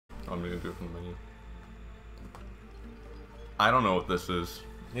I'm gonna do it from the menu. I don't know what this is.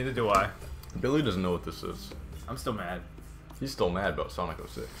 Neither do I. Billy doesn't know what this is. I'm still mad. He's still mad about Sonic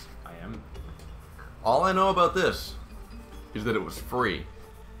 06. I am. All I know about this is that it was free.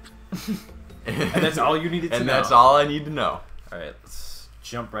 And that's all you needed to know. And that's all I need to know. Alright, let's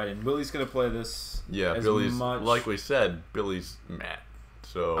jump right in. Willie's gonna play this. Yeah, Billy's, like we said, Billy's mad.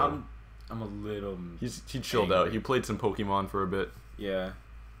 So I'm a little. He chilled out. He played some Pokemon for a bit. Yeah.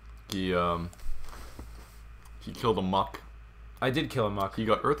 He killed a muck. I did kill a muck. He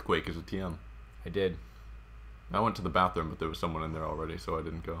got Earthquake as a TM. I did. I went to the bathroom, but there was someone in there already, so I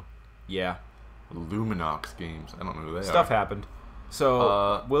didn't go. Yeah. Luminox games. I don't know who they are. Stuff happened.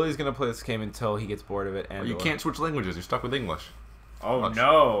 So Willie's gonna play this game until he gets bored of it. And you can't switch languages. You're stuck with English. Oh Watch.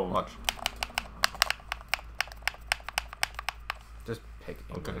 no! Watch. Just pick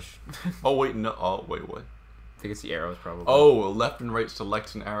English. Okay. Oh wait, no. Oh wait, what? I think it's the arrows probably. Oh, left and right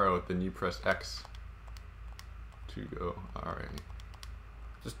selects an arrow, then you press X to go. Alright.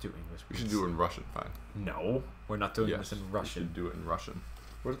 Just do English. We should do it in Russian. Fine. No, we're not doing this in Russian. We should do it in Russian.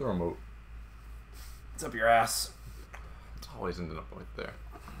 Where's the remote? It's up your ass. It's always ending up right there.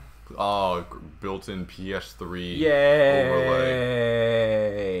 Oh, built-in PS3 Yay!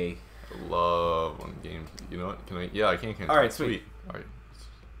 overlay. I love when games. You know what? Can I? Yeah, I can. All right, sweet. All right.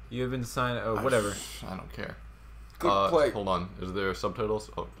 You have been signed. Oh, whatever. I don't care. Good play. Hold on. Is there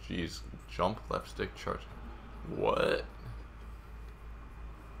subtitles? Oh, jeez. Jump, left stick, charge. What?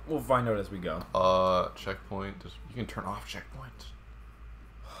 We'll find out as we go. Checkpoint. You can turn off checkpoints.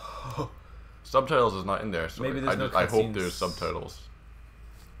 Subtitles is not in there, so maybe there's no I hope there's subtitles.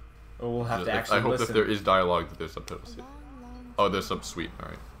 Or we'll have to actually I hope listen. if there is dialogue that there's subtitles. Oh, there's some sweet. All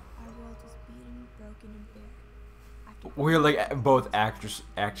right. We're like both actors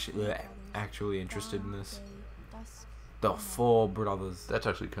actually interested in this. The four brothers. That's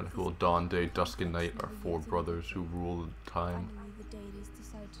actually kind of cool. Dawn, day, dusk, and night are four brothers who rule the time.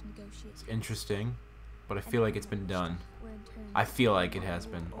 It's interesting, but I feel like it's been done. I feel like it has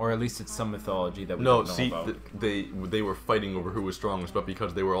been, or at least it's some mythology that we don't know about. They were fighting over who was strongest, but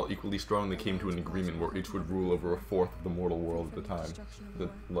because they were all equally strong, they came to an agreement where each would rule over a fourth of the mortal world at a time.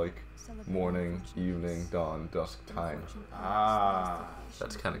 Like morning, evening, dawn, dusk, time. Ah,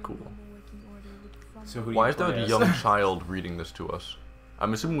 that's kind of cool. So why is there a young child reading this to us?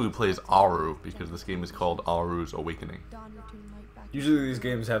 I'm assuming we play as Aaru because this game is called Aaru's Awakening. Usually these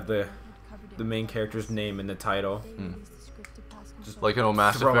games have the main character's name in the title. Just like in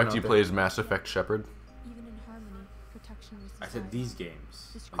Mass Effect, you play as Mass Effect Shepard. I said these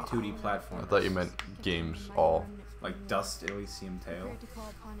games, like 2D platforms. I thought you meant games all. Like Dust Elysium Tale.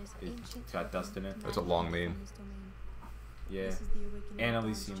 It's got dust in it. That's a long name. Yeah. And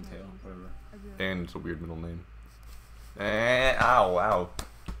Elysium Tale, whatever. And it's a weird middle name. Ow, wow.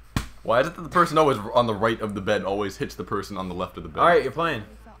 Why is it that the person always on the right of the bed always hits the person on the left of the bed? Alright, you're playing.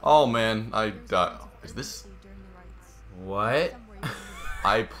 Oh man, I died. Is this... What?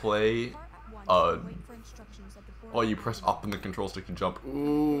 I play... Oh, you press up in the control stick to jump.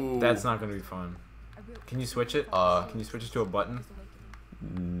 Ooh. That's not gonna be fun. Can you switch it? Can you switch it to a button?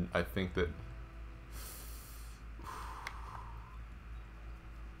 I think that...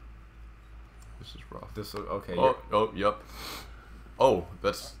 This is rough. This okay. Oh, yep. Oh,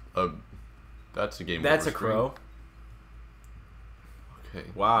 that's a game. That's a crow. Okay.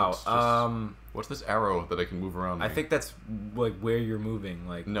 Wow. What's this arrow that I can move around? I think that's like where you're moving.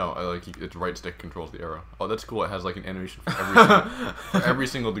 Like no, it's right stick controls the arrow. Oh, that's cool. It has like an animation for every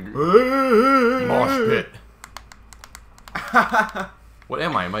single degree. Mosh pit. What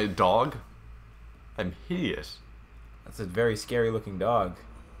am I? Am I a dog? I'm hideous. That's a very scary looking dog.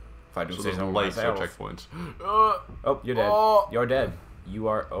 If I do say so lights myself. or checkpoints. Oh, you're dead. You're dead. You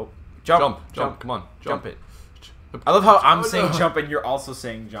are. Oh, jump! Come on, jump it. I love how I'm saying jump and you're also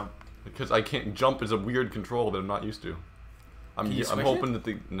saying jump. Because I can't jump is a weird control that I'm not used to. I'm hoping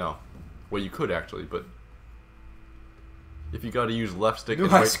that no. Well, you could actually, but if you got to use left stick. Do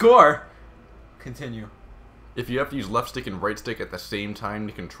I score? Continue. If you have to use left stick and right stick at the same time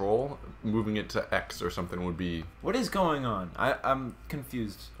to control, moving it to X or something would be... What is going on? I'm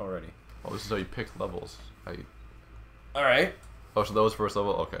confused already. Oh, this is how you pick levels. Alright. Oh, so that was first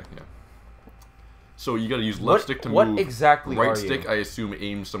level? Okay, yeah. So you gotta use left stick to move. What exactly right stick, I assume,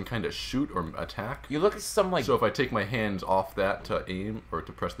 aims some kind of shoot or attack. You look at some like... So if I take my hands off that to aim, or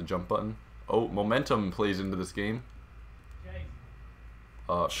to press the jump button... Oh, momentum plays into this game.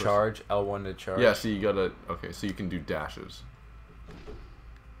 Charge, L1 to charge. Yeah, so you gotta... Okay, so you can do dashes.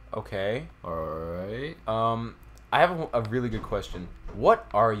 Okay. Alright. I have a really good question. What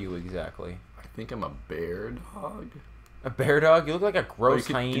are you exactly? I think I'm a bear dog. A bear dog? You look like a gross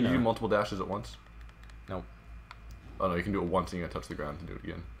hyena. Can you do multiple dashes at once? Nope. Oh no, you can do it once and you gotta touch the ground and do it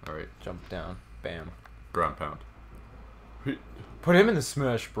again. Alright. Jump down. Bam. Ground pound. Put him in the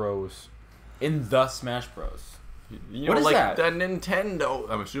Smash Bros. In the Smash Bros. You know, what is like that? The Nintendo.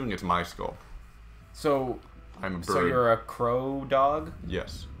 I'm assuming it's my skull. So, I'm a bird. So you're a crow dog?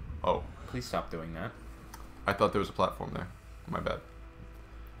 Yes. Oh. Please stop doing that. I thought there was a platform there. My bad.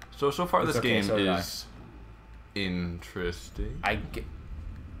 So far this game is interesting.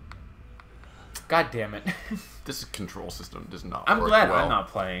 God damn it. This control system does not I'm work glad well. I'm not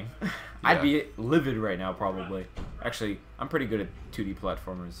playing. Yeah. I'd be livid right now, probably. Actually, I'm pretty good at 2D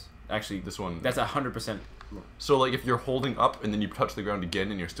platformers. Actually, this one... That's 100%. So, like, if you're holding up and then you touch the ground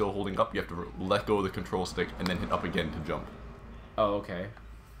again and you're still holding up, you have to let go of the control stick and then hit up again to jump. Oh, okay.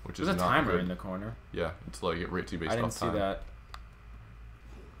 Which There's is a not timer good. in the corner. Yeah, it's like it rates you based off time. I didn't see that.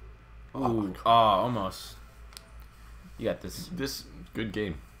 Ooh, oh, almost. You got this. This, good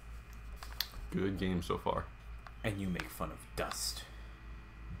game. Good game so far. And you make fun of dust.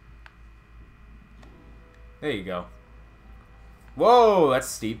 There you go. Whoa, that's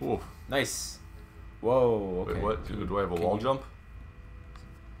steep. Whoa. Nice. Whoa, okay. Wait, what? Do I have a wall jump?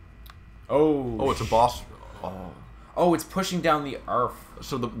 Oh. Oh, it's a boss. Oh. Oh, it's pushing down the earth.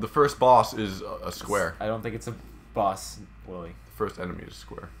 So the first boss is a square. I don't think it's a boss, Willie. The first enemy is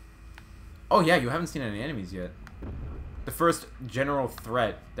square. Oh yeah, you haven't seen any enemies yet. The first general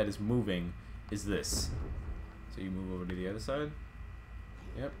threat that is moving is this. So you move over to the other side.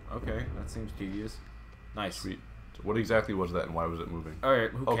 Yep, okay, that seems tedious. Nice. Sweet. So what exactly was that and why was it moving?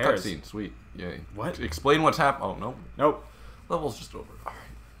 Alright, who cares? Oh, cutscene. Sweet. Yay. What? Explain what's happening. Oh, no. Nope. Level's just over. Alright.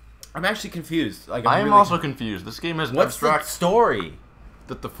 I'm actually confused. Like, I'm really also confused. This game has an What's abstract... the story?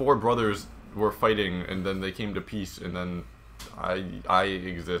 That the four brothers were fighting and then they came to peace and then I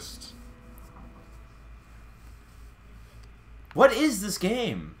exist. What is this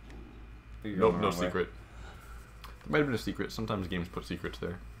game? Nope, no secret. There might have been a secret. Sometimes games put secrets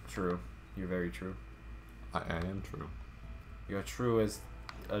there. True. You're very true. I am true. You're true as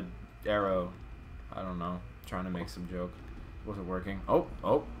a arrow. I don't know. Trying to make some joke. Wasn't working. Oh,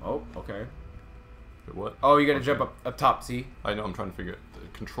 okay. Wait, what? Oh, you gotta jump up top, see? I know, I'm trying to figure it. The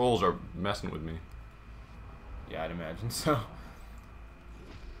controls are messing with me. Yeah, I'd imagine so.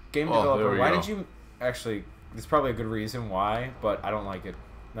 Game Oh, developer, why did you... Actually, there's probably a good reason why, but I don't like it.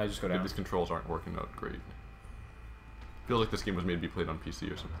 I just go down. These controls aren't working out great. Feels like this game was made to be played on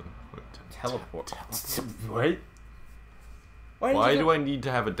PC or something. Teleport. What? Why do I need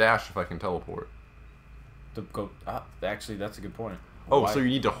to have a dash if I can teleport? To go up. Actually, that's a good point. Oh, so you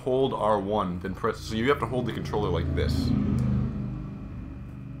need to hold R1, then press... So you have to hold the controller like this.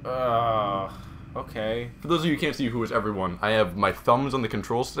 Okay. For those of you who can't see who is everyone, I have my thumbs on the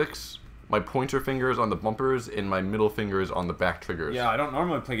control sticks, my pointer fingers on the bumpers, and my middle fingers on the back triggers. Yeah, I don't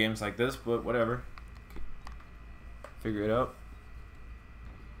normally play games like this, but whatever. Figure it out.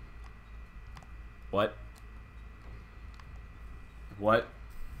 What? What?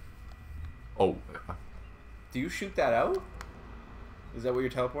 Oh. Do you shoot that out? Is that what you're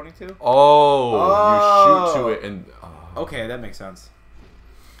teleporting to? Oh! You shoot to it and... Okay, that makes sense.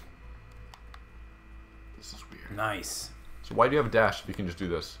 This is weird. Nice. So why do you have a dash if you can just do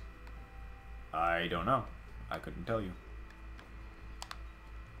this? I don't know. I couldn't tell you.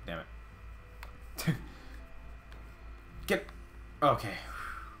 Damn it. Get... Okay.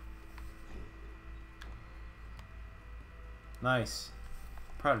 Nice.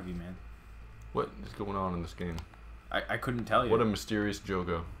 Proud of you, man. What is going on in this game? I couldn't tell you. What a mysterious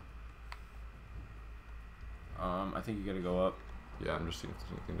Jogo. I think you gotta go up. Yeah, I'm just seeing if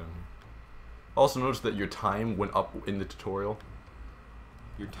there's anything down here. Also notice that your time went up in the tutorial.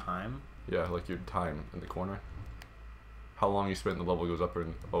 Your time? Yeah, like your time in the corner. How long you spent in the level goes up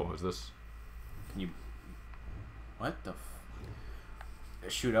and... Oh, is this? Can you... What the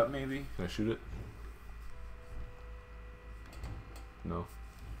shoot up, maybe? Can I shoot it? No.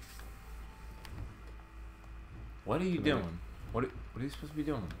 What are you doing? What are you supposed to be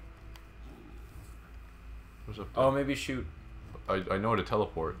doing? What's up there? Oh, maybe shoot. I know how to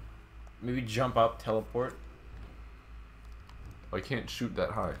teleport. Maybe jump up, teleport. I can't shoot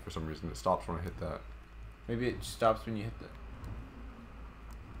that high for some reason. It stops when I hit that. Maybe it stops when you hit the...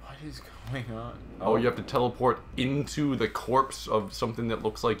 What is going on? Oh, you have to teleport into the corpse of something that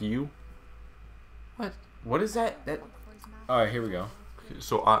looks like you? What? What is that? Alright, here we go.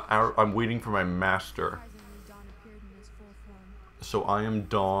 So I'm waiting for my master. So I am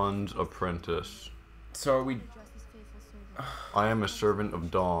Dawn's apprentice. So are we... I am a servant of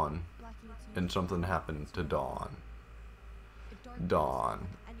Dawn. And something happened to Dawn. Dawn.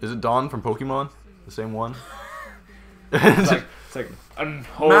 Is it Dawn from Pokemon? The same one? It's like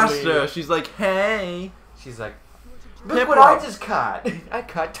unholy. Master, she's like, hey. She's like, Look look what what I I just caught. I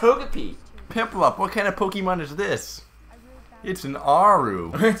caught Togepi. Piplup, what kind of Pokemon is this? It's an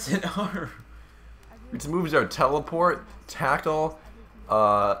Aaru. It's an Aaru. Its moves are teleport, tackle,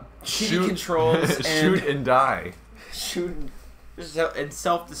 shoot, controls, shoot and die. Shoot and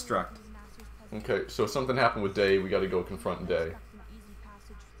self-destruct. Okay, so something happened with Day. We got to go confront Day.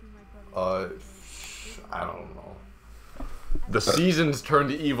 I don't know. The seasons turn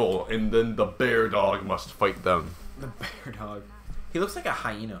to evil, and then the bear dog must fight them. The bear dog. He looks like a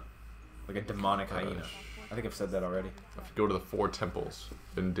hyena, like a demonic hyena. I think I've said that already. I have to go to the 4 temples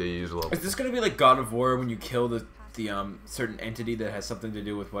in Day's level. Is this gonna be like God of War when you kill the certain entity that has something to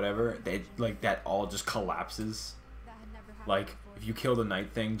do with whatever? That all just collapses. Like if you kill the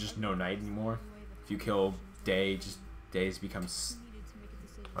night thing, just no night anymore. If you kill Day, just days becomes.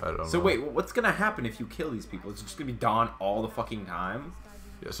 I don't know. So wait, what's gonna happen if you kill these people? It's just gonna be dawn all the fucking time?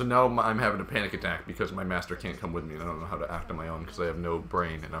 Yeah, so now I'm having a panic attack because my master can't come with me and I don't know how to act on my own because I have no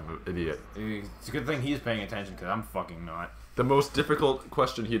brain and I'm an idiot. It's a good thing he's paying attention because I'm fucking not. The most difficult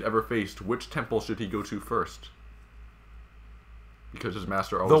question he had ever faced, which temple should he go to first? Because his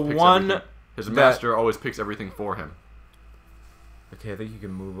master always picks everything. His master always picks everything for him. Okay, I think you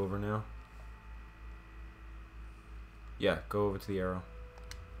can move over now. Yeah, go over to the arrow.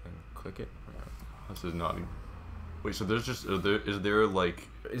 And click it. This is not even... Wait, so there's just... Is there like...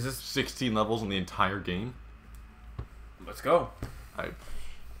 Is this 16 levels in the entire game? Let's go.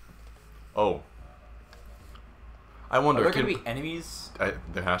 Oh. I wonder... Are there gonna be enemies?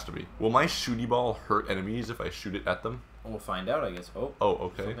 There has to be. Will my shooty ball hurt enemies if I shoot it at them? We'll find out, I guess. Oh,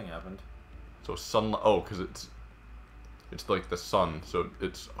 okay. Something happened. So sun... Oh, because it's like the sun, so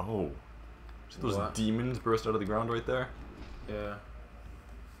it's... Oh. So those demons burst out of the ground right there? Yeah.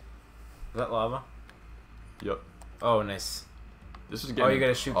 Is that lava? Yep. Oh, nice. This is getting... Oh, you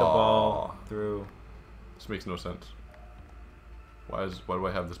gotta shoot the ball through. This makes no sense. Why do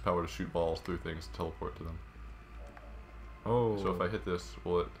I have this power to shoot balls through things to teleport to them? Oh. So if I hit this,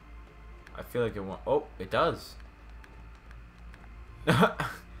 will it... I feel like it won't... Oh, it does. Do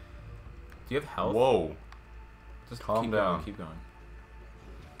you have health? Whoa. Just calm keep down. Going, keep going.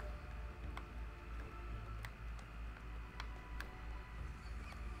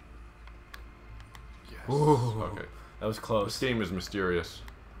 Yes. Ooh, okay. That was close. This game is mysterious.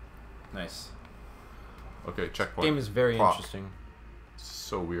 Nice. Okay, checkpoint. This game is very interesting. It's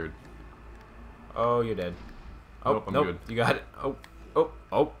so weird. Oh, you're dead. Oh, nope, I'm nope. good. You got it.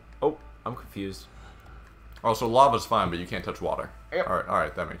 Oh. I'm confused. Oh, so lava's fine, but you can't touch water. Yep. All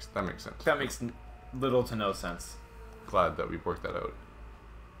right, that makes sense. That makes little to no sense. Glad that we've worked that out.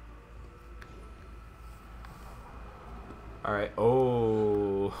 All right.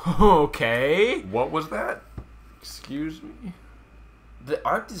 Oh, okay. What was that? Excuse me? The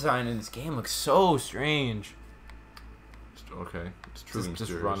art design in this game looks so strange. Okay, it's truly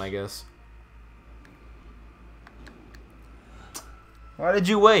mysterious. Just run, I guess. Why did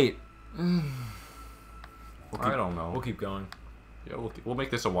you wait? I don't know. We'll keep going. Yeah, we'll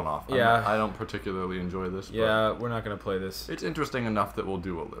make this a one-off. Yeah. I don't particularly enjoy this. Yeah, we're not gonna play this. It's interesting enough that we'll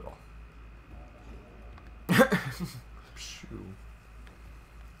do a little. Shoo.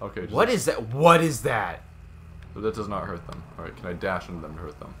 Okay. What is that? What is that? So that does not hurt them. All right, can I dash into them to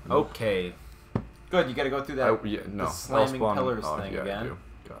hurt them? Okay. Good. You gotta go through that. Yeah, no. The slamming I'll spawn, pillars thing yeah, again. I do.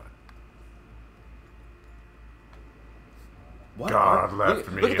 God. What? God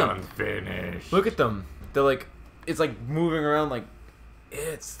left look me at them. unfinished. Look at them. They're like, it's like moving around like,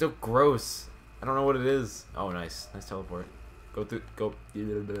 it's still gross. I don't know what it is. Oh, nice. Nice teleport. Go through, go.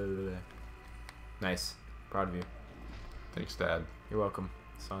 Nice. Proud of you. Thanks, Dad. You're welcome,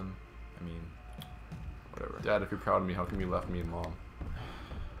 son. I mean, whatever. Dad, if you're proud of me, how come you left me and Mom?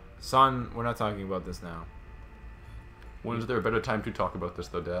 Son, we're not talking about this now. When is there a better time to talk about this,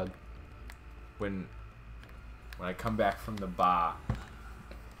 though, Dad? When I come back from the bar.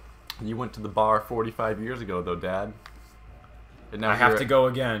 You went to the bar 45 years ago, though, Dad. And now I have to go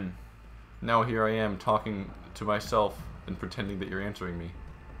again. Now here I am talking to myself and pretending that you're answering me.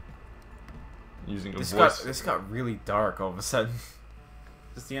 Using a voice. This got really dark all of a sudden.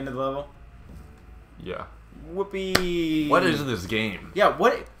 Is this the end of the level? Yeah. Whoopee! What is this game? Yeah,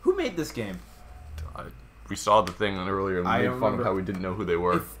 what? Who made this game? We saw the thing earlier and we made fun of how we didn't know who they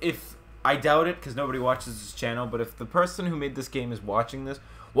were. If I doubt it, because nobody watches this channel, but if the person who made this game is watching this,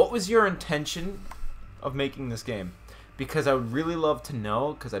 what was your intention of making this game? Because I would really love to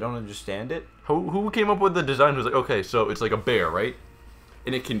know, because I don't understand it. Who came up with the design? Was like, okay, so it's like a bear, right?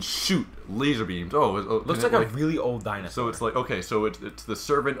 and it can shoot laser beams. Oh, Looks like a really old dinosaur. So it's like, okay, so it's the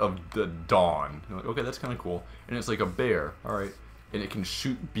servant of the dawn. You're like, okay, that's kind of cool. And it's like a bear, all right, and it can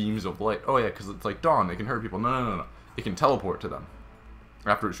shoot beams of light. Oh yeah, because it's like dawn. It can hurt people. No. It can teleport to them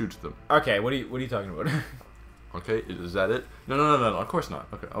after it shoots them. Okay, what are you talking about? Okay, is that it? No. Of course not.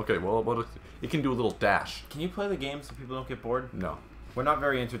 Okay. Well, it can do a little dash. Can you play the game so people don't get bored? No. We're not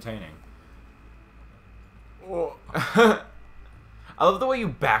very entertaining. Oh. I love the way you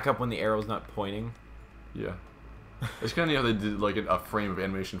back up when the arrow's not pointing. Yeah. It's kind of how they did like a frame of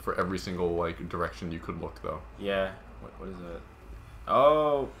animation for every single like direction you could look though. Yeah. What is that?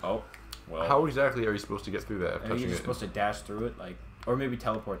 Oh. Well. How exactly are you supposed to get through that? I think you're just supposed to dash through it, like, or maybe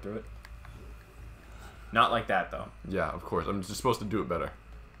teleport through it. Not like that though. Yeah, of course. I'm just supposed to do it better.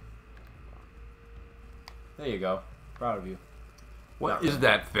 There you go. Proud of you. What is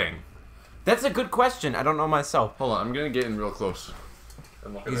that thing? That's a good question. I don't know myself. Hold on, I'm gonna get in real close.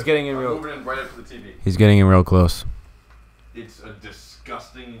 He's getting in real. Moving in right up to the TV. He's getting in real close. It's a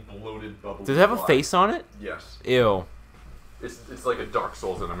disgusting, bloated bubble. Does it have a face on it? Yes. Ew. It's like a Dark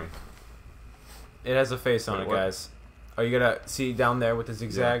Souls enemy. It has a face on it, what? guys. Are you gonna see down there with the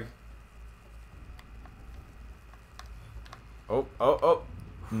zigzag? Yeah. Oh.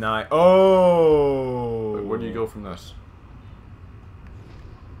 Nice. Oh. Wait, where do you go from this?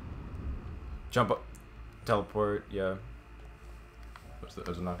 Jump up. Teleport, yeah. Is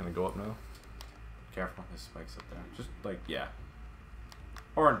it not going to go up now? Careful, there's spikes up there. Just, like, yeah.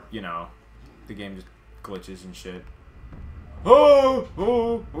 Or, you know, the game just glitches and shit. Oh!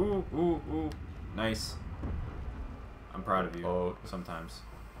 Nice. I'm proud of you. Oh. Sometimes.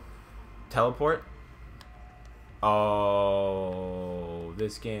 Teleport? Oh,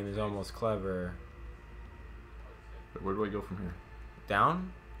 this game is almost clever. Where do I go from here?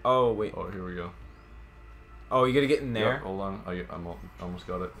 Down? Oh, wait. Oh, here we go. Oh, you gotta get in there? Yep, hold on. I almost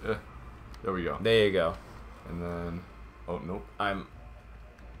got it. Yeah. There we go. There you go. And then... Oh, nope.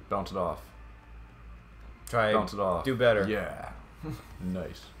 Bounce it off. Try Bounce it off. Do better. Yeah.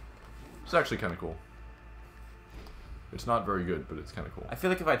 Nice. It's actually kind of cool. It's not very good, but it's kind of cool. I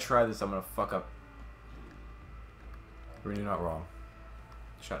feel like if I try this, I'm gonna fuck up. I mean, you're not wrong.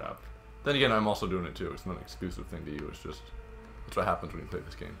 Shut up. Then again, I'm also doing it too. It's not an exclusive thing to you. It's just... That's what happens when you play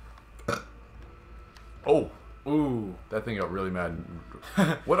this game. Oh! Ooh. That thing got really mad.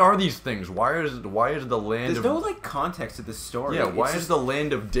 What are these things? Why is the land There's of... no, like, context to the story. Yeah, why It's is the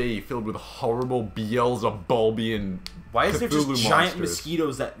land of day filled with horrible Beelzebubian Why is there just Cthulhu giant monsters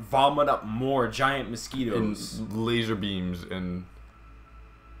mosquitoes that vomit up more giant mosquitoes? and laser beams and...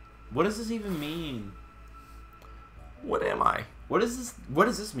 What does this even mean? What am I? What does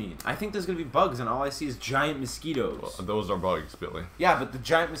this mean? I think there's gonna be bugs, and all I see is giant mosquitoes. Well, those are bugs, Billy. Yeah, but the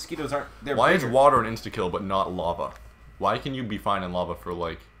giant mosquitoes aren't. Why bigger. is water an insta-kill but not lava? Why can you be fine in lava for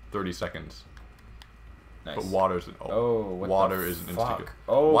like 30 seconds? Nice. But water's an what water the is an fuck? insta-kill.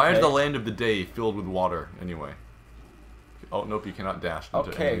 Oh, Why is okay. the land of the day filled with water anyway? Oh nope, you cannot dash into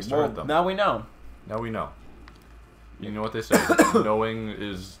Okay, enemies to well hurt them. now we know. Now we know. You know what they say? Knowing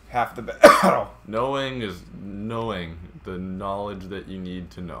is Half the battle. knowing is knowing the knowledge that you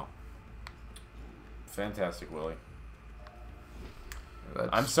need to know. Fantastic, Willie. That's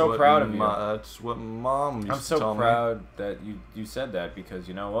I'm so what proud of you. That's what Mom used I'm to so tell proud that you said that, because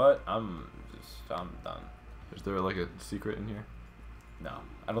you know what? I'm done. me. Is there like a secret in here? No,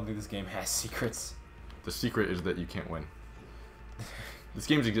 I don't think this game has secrets. The secret is that you can't win. This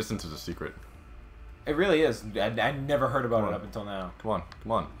game's existence is a secret. It really is. I never heard about it up until now. Come on.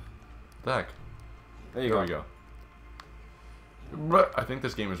 What the heck? There There we go. I think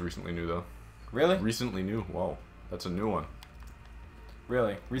this game is recently new though. Really? Recently new? Whoa. That's a new one.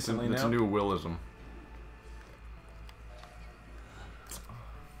 Really? Recently It's now? a new Willism.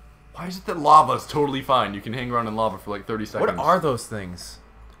 Why is it that lava is totally fine? You can hang around in lava for like 30 seconds. What are those things?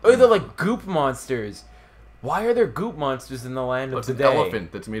 Oh, they're like goop monsters. Why are there goop monsters in the land of It's an today?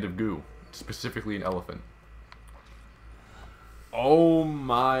 elephant that's made of goo. Specifically an elephant. Oh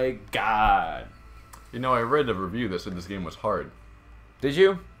my god. You know, I read a review that said this game was hard. Did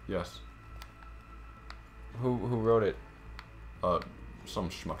you? Yes. Who wrote it? Some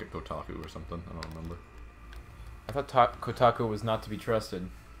schmuck at Kotaku or something. I don't remember. I thought Kotaku was not to be trusted.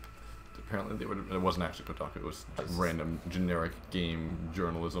 Apparently, it wasn't actually Kotaku. It was just random generic game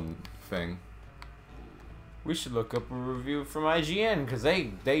journalism thing. We should look up a review from IGN, because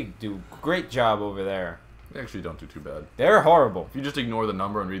they do a great job over there. They actually don't do too bad. They're horrible. If you just ignore the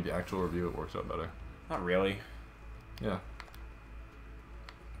number and read the actual review, it works out better. Not really. Yeah.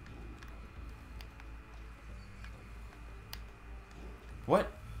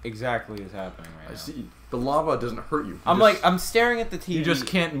 What? exactly is happening right now. I see. The lava doesn't hurt you. I'm staring at the TV. You just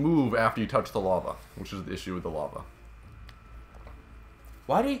can't move after you touch the lava, which is the issue with the lava.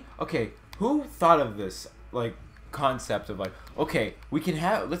 Why do you... Okay, who thought of this, like, concept of, like, okay,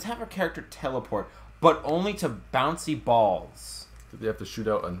 let's have our character teleport, but only to bouncy balls. They have to shoot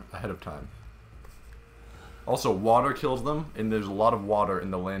out ahead of time. Also, water kills them, and there's a lot of water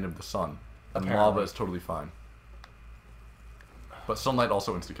in the land of the sun. And Apparently. lava is totally fine. But sunlight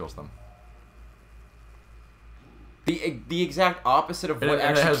also insta-kills them. The exact opposite of what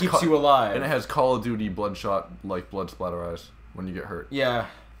actually keeps you alive. And it has Call of Duty bloodshot, like, blood splatter eyes when you get hurt. Yeah,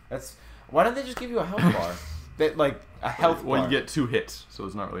 that's... Why don't they just give you a health bar? Like, a health bar. Well, you get 2 hits, so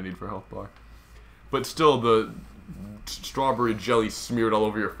there's not really a need for a health bar. But still, the strawberry jelly smeared all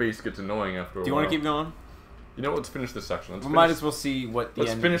over your face gets annoying after a while. Do you want to keep going? You know what? Let's finish this section. We might as well see what the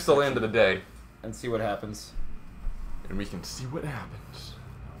Let's end finish the land of the day. and see what happens. And we can see what happens.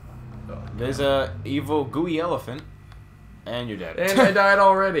 Oh, There's a evil gooey elephant, and you're dead. and I died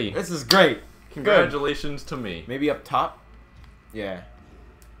already. This is great. Congratulations to me. Maybe up top? Yeah.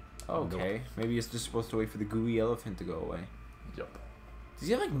 Okay. Maybe it's just supposed to wait for the gooey elephant to go away. Yep. Does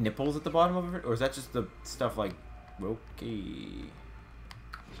he have like nipples at the bottom of it? Or is that just the stuff like... Okay. These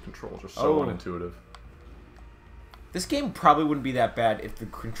controls are so unintuitive. This game probably wouldn't be that bad if the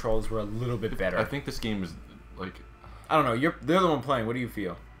controls were a little bit better. I think this game is, like... I don't know. They're the one playing. What do you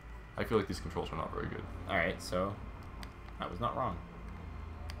feel? I feel like these controls are not very good. Alright, so... I was not wrong.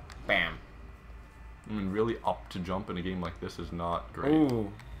 Bam. I mean, really up to jump in a game like this is not great.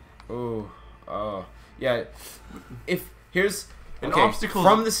 Ooh. Ooh. Oh. Yeah. Here's... An Okay, obstacle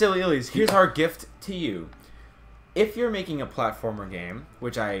from the Silly Illies, here's our gift to you. If you're making a platformer game,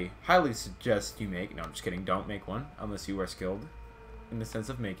 which I highly suggest you make... No, I'm just kidding. Don't make one, unless you are skilled in the sense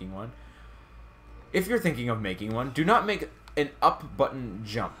of making one. If you're thinking of making one, do not make an up button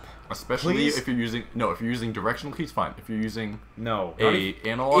jump. Especially Please? if you're using... No, if you're using directional keys, fine. If you're using No.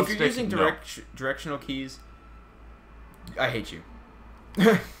 analog stick, If you're using no. directional keys, I hate you.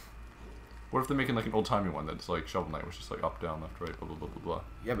 What if they're making like an old-timey one that's like Shovel Knight, which is like up, down, left, right, blah, blah, blah, blah, blah.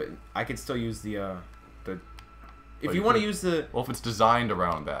 Yeah, but I could still use the... If Oh, you you want to could- use the... Well, if it's designed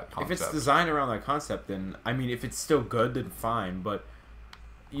around that concept. If it's designed around that concept, then... I mean, if it's still good, then fine, but...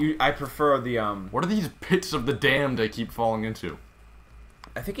 I prefer the, What are these pits of the damned I keep falling into?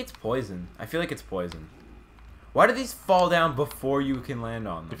 I think it's poison. I feel like it's poison. Why do these fall down before you can land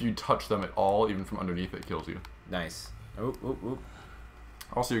on them? If you touch them at all, even from underneath, it kills you. Nice. Oop, oop, oop.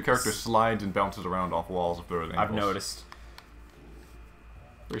 Also, your character slides and bounces around off walls if there are angles. I've noticed.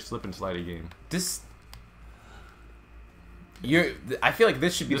 Very slip and slidey game. This... I feel like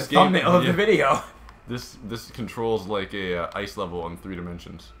this should be This the game- thumbnail of the yeah. video. This controls like a ice level in 3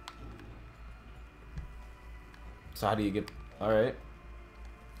 dimensions. So how do you get... Alright.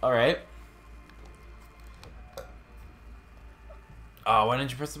 Alright. Oh, why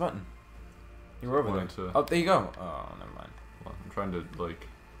didn't you press the button? You were over there. Wanted to- Oh, there you go. Oh, never mind. Well, I'm trying to like...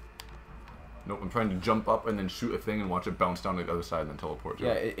 Nope, I'm trying to jump up and then shoot a thing and watch it bounce down to the other side and then teleport to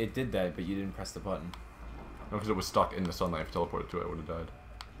Yeah, it. it did that, but you didn't press the button. No, because it was stuck in the sunlight. If I teleported to it, I would have died.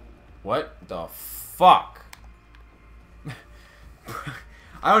 What the fuck?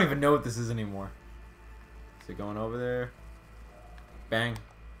 I don't even know what this is anymore. Is it going over there? Bang.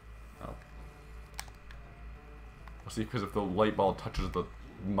 Oh. Well, see, because if the light ball touches the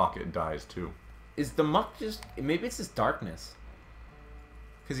muck, it dies too. Is the muck just... Maybe it's just darkness.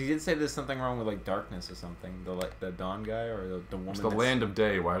 Because he did say there's something wrong with, like, darkness or something. The Dawn guy or the woman It's the that's... land of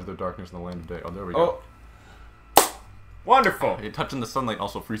day. Why is there darkness in the land of day? Oh, there we go. Oh. Wonderful. It touching the sunlight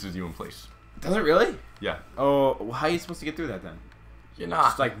also freezes you in place. Does it really? Yeah. Oh, how are you supposed to get through that then? You're not.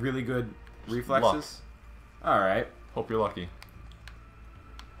 Just, like, really good reflexes? Alright. Hope you're lucky.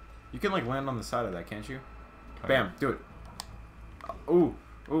 You can, like, land on the side of that, can't you? Kinda. Bam, do it. Ooh,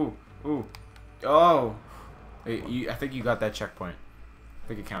 ooh, ooh. Oh. Hey, I think you got that checkpoint. I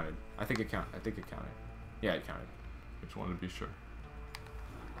think it counted. I think it counted. Yeah, it counted. Just wanted to be sure.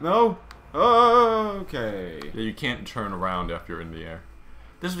 No. Oh, okay. Yeah, you can't turn around after you're in the air.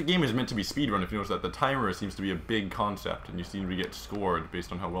 This game is meant to be speedrun. If you notice that the timer seems to be a big concept, and you seem to get scored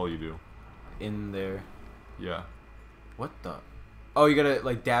based on how well you do. In there. Yeah. What the? Oh, you gotta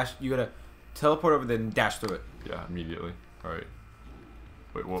like dash. You gotta teleport over there and dash through it. Yeah, immediately. All right.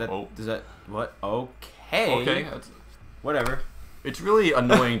 Wait. Whoa. That, Oh. Does that? What? Okay. Okay. That's. Whatever. It's really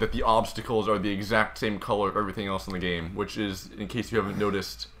annoying that the obstacles are the exact same color of everything else in the game, which is, in case you haven't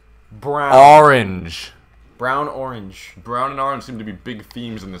noticed, Brown. orange. Brown, orange. Brown and orange seem to be big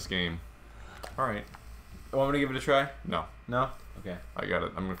themes in this game. Alright. Want me to give it a try? No. No? Okay. I got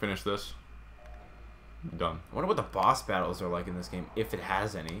it. I'm gonna finish this. Done. I wonder what the boss battles are like in this game, if it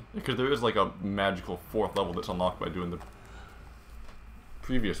has any. Because there is like a magical 4th level that's unlocked by doing the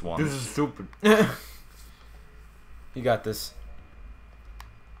previous one. This is stupid. You got this.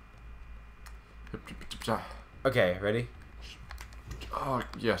 Okay, ready? Oh,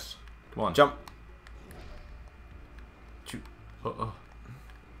 yes. Come on. Jump. Uh-oh.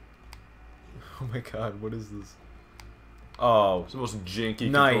 Oh my god, what is this? Oh, It's the most janky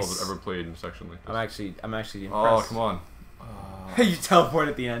nice. controls I've ever played in a section like this. I'm actually impressed. Oh, come on. You teleport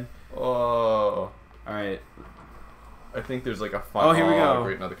at the end. Oh. Alright, I think there's like a final. Oh, here we go.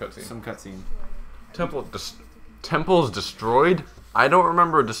 Great, another cutscene. some cutscene. Temples destroyed? I don't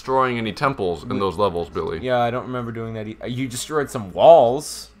remember destroying any temples in those levels, Billy. Yeah, I don't remember doing that. You destroyed some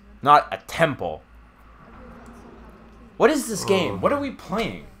walls, not a temple. What is this game? What are we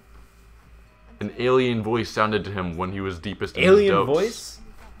playing? An alien voice sounded to him when he was deepest in Alien his doubts. voice?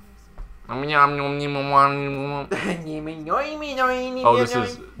 Oh, this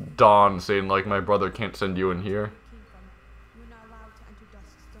is Dawn saying, like, my brother can't send you in here.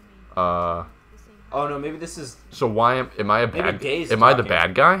 Oh no, maybe this is. So why am I a Maybe bad? Gay's Am I the talking.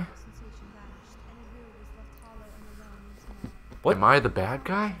 bad guy? What? Am I the bad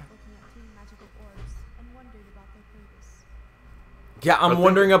guy? Yeah, I'm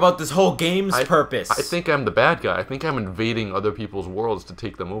wondering about this whole game's I purpose. I think I'm the bad guy. I think I'm invading other people's worlds to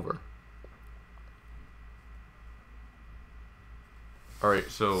take them over. Alright,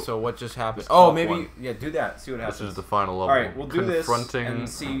 So what just happened? This Oh, top maybe one. yeah. Do that. See what happens. This is the final level. All right, we'll do this Confronting- and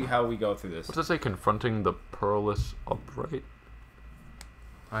see how we go through this. What's it say? Confronting the perilous upright?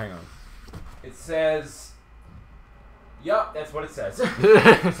 Hang on. It says. Yup, that's what it says.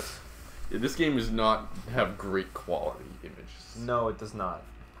 Yeah, this game does not have great quality images. No, it does not.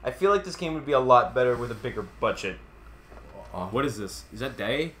 I feel like this game would be a lot better with a bigger budget. What is this? Is that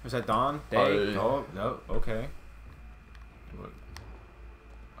day? Is that dawn? Day? Oh, no. Okay.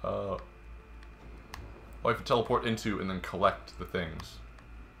 I have to teleport into and then collect the things.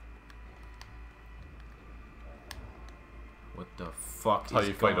 What the fuck How is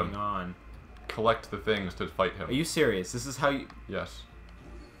you fight going him. on? Collect the things to fight him. Are you serious? This is how you... Yes.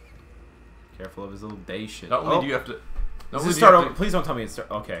 Careful of his little day shit. Not only do you have to... Does Not this only do you start have over? to, Please don't tell me it's...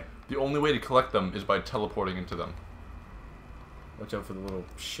 Okay. the only way to collect them is by teleporting into them. Watch out for the little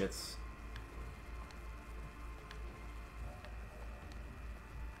shits.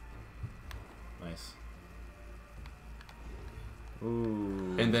 Nice.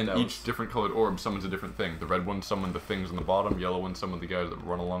 Ooh. And then that each was- different colored orb summons a different thing. The red one summoned the things on the bottom, yellow one summoned the guys that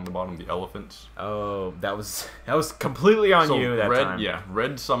run along the bottom, the elephants. Oh, that was completely on So you that red, time. yeah,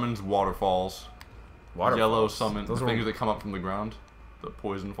 red summons waterfalls. Waterfalls. Yellow summons the Those things were- that come up from the ground. The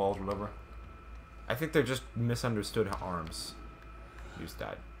poison falls, whatever. I think they're just misunderstood arms. Use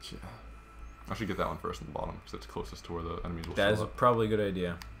that. Yeah. I should get that one first on the bottom, because it's closest to where the enemies will That is show up. probably a good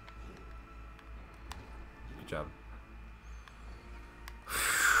idea. Good job.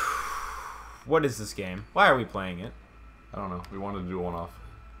 What is this game? Why are we playing it? I don't know. We wanted to do a one-off.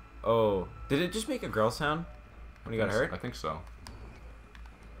 Oh, did it just make a girl sound when you got hurt? I think so.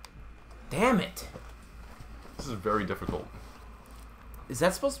 Damn it! This is very difficult. Is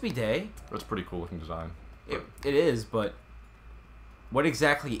that supposed to be day? That's pretty cool looking design. It is, but what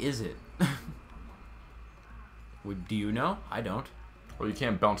exactly is it? Do you know? I don't. Well, you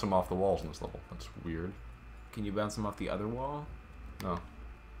can't bounce them off the walls in this level. That's weird. Can you bounce them off the other wall? No.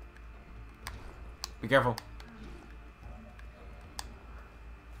 Be careful.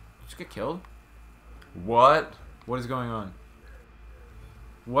 Just get killed? What? What is going on?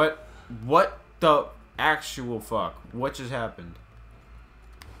 What the actual fuck? What just happened?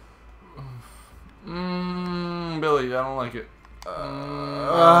 Billy, I don't like it.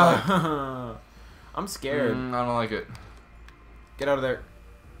 I'm scared. I don't like it. Get out of there.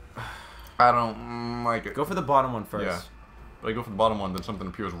 I don't like it. Go for the bottom one first. Yeah. But I go for the bottom one, then something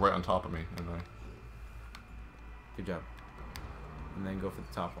appears right on top of me, and I... Good job. And then go for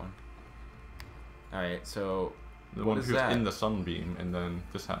the top one. Alright, so... The what one is appears that? in the sunbeam, and then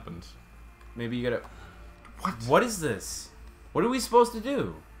this happens. Maybe you gotta... What? What is this? What are we supposed to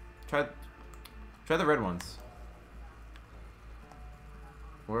do? Try the red ones.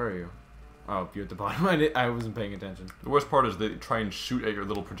 Where are you? Oh, you're at the bottom. I wasn't paying attention. The worst part is they try and shoot at your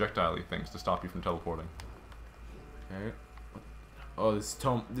little projectile-y things to stop you from teleporting. Alright. Oh, this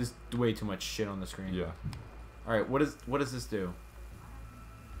is way too much shit on the screen. Yeah. Alright, what does this do?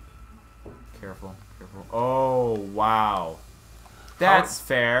 Careful, careful. Oh, wow. That's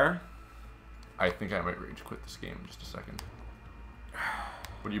fair. I think I might rage quit this game in just a second.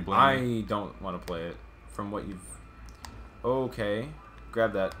 What do you blame me? I don't want to play it. From what you've... Okay.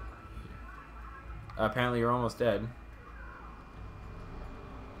 Grab that. Apparently you're almost dead.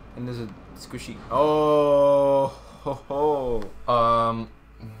 And there's a squishy... Oh! Ho, ho.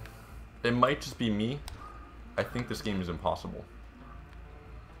 It might just be me. I think this game is impossible.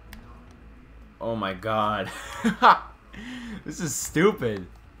 Oh my god. This is stupid.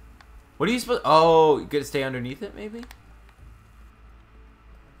 What are you supposed... Oh, you gotta stay underneath it, maybe?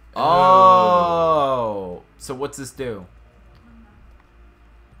 Oh! So what's this do?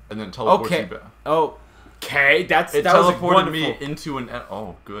 And then teleports you back. Oh, okay. That was teleported me into an...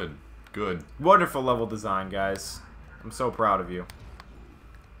 Oh, good. Good. Wonderful level design, guys. I'm so proud of you.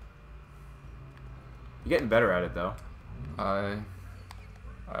 You're getting better at it, though. I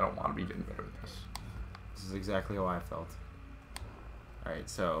don't want to be getting better at this. This is exactly how I felt. Alright,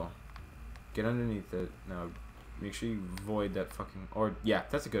 so... Get underneath it. Now, make sure you avoid that fucking... Or, yeah,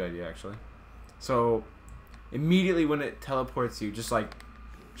 that's a good idea, actually. So, immediately when it teleports you, just, like,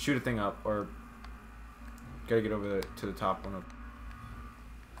 shoot a thing up, or... Gotta get over to the top one up.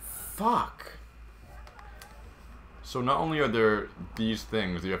 Fuck! So not only are there these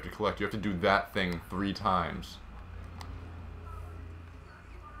things that you have to collect, you have to do that thing 3 times.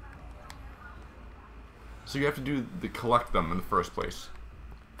 So you have to do collect them in the first place.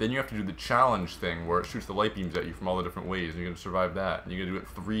 Then you have to do the challenge thing where it shoots the light beams at you from all the different ways, and you're gonna survive that. And you're gonna do it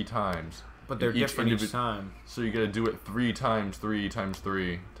 3 times. But they're different each time. So you gotta do it 3 times 3 times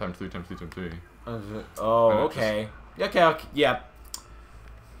 3 times 3 times 3 times 3. Oh, okay. Okay, yeah.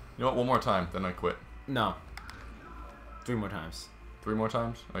 You know what? One more time, then I quit. No. 3 more times. 3 more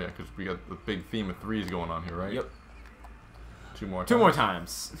times? Oh yeah, because we got the big theme of 3s going on here, right? Yep. 2 more times. 2 more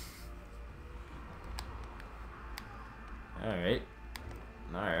times. Alright.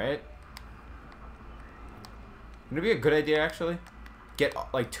 Alright. Would it be a good idea, actually? Get,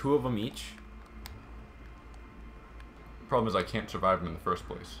 like, 2 of them each? Problem is I can't survive them in the first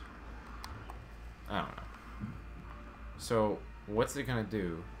place. I don't know. So, what's it gonna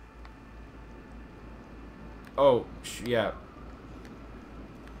do? Oh, yeah.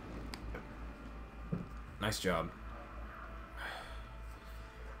 Nice job.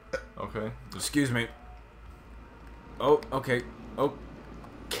 Okay. Excuse me. Oh, okay.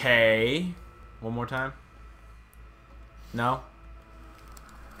 Okay. One more time? No?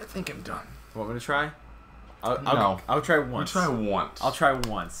 I think I'm done. Want me to try? No. I'll try once. You try once. I'll try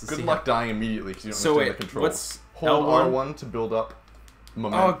once. Good luck dying immediately because you don't So understand wait, the controls. what's Hold L1? R1 to build up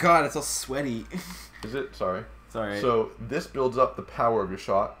momentum. Oh god, it's all sweaty. Is it? Sorry. Sorry. So this builds up the power of your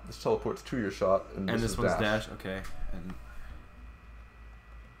shot. This teleports to your shot, and this is one's dash. dash. Okay. And...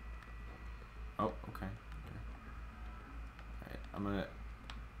 Oh, okay. Alright, I'm gonna...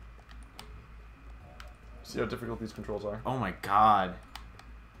 See how difficult these controls are? Oh my god.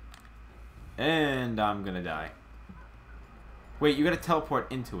 And I'm gonna die. Wait, you gotta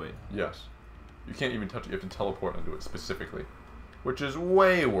teleport into it. Yes. You can't even touch it. You have to teleport into it specifically. Which is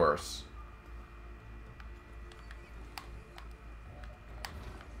way worse.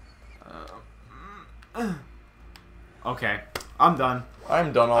 Okay. I'm done.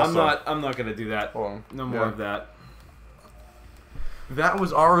 I'm done also. I'm not gonna do that. Hold on. No more of that. That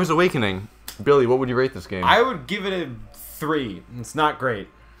was Aaru's Awakening. Billy, what would you rate this game? I would give it a 3. It's not great.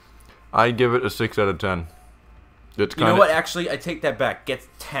 I'd give it a 6 out of 10. It's You know what? Actually, I take that back. Gets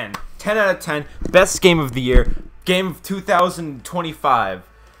 10. 10 out of 10. Best game of the year. Game of 2025.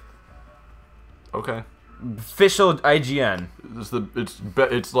 Okay. Official IGN.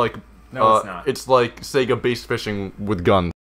 It's like No, it's not. It's like Sega base fishing with guns.